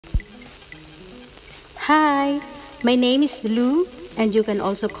Hi, my name is Blue, and you can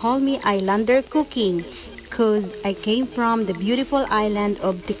also call me Islander Cooking because I came from the beautiful island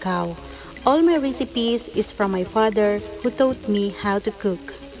of Ticao. All my recipes is from my father who taught me how to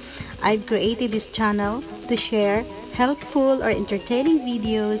cook. I've created this channel to share helpful or entertaining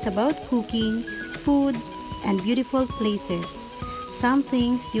videos about cooking, foods, and beautiful places. Some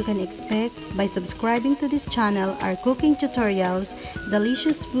things you can expect by subscribing to this channel are cooking tutorials,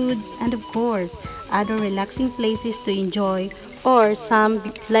 delicious foods, and of course, other relaxing places to enjoy or some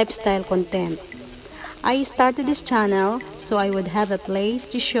lifestyle content. I started this channel so I would have a place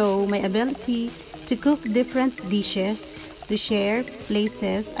to show my ability to cook different dishes, to share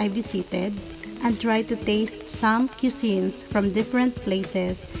places I visited, and try to taste some cuisines from different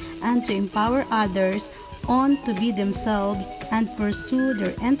places, and to empower others on to be themselves and pursue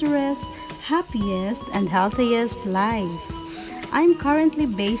their interest, happiest and healthiest life. I am currently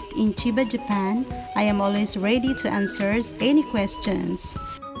based in Chiba, Japan. I am always ready to answer any questions.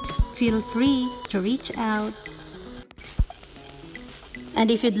 Feel free to reach out.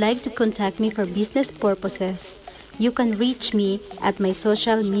 And if you'd like to contact me for business purposes, you can reach me at my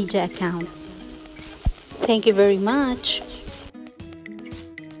social media account. Thank you very much.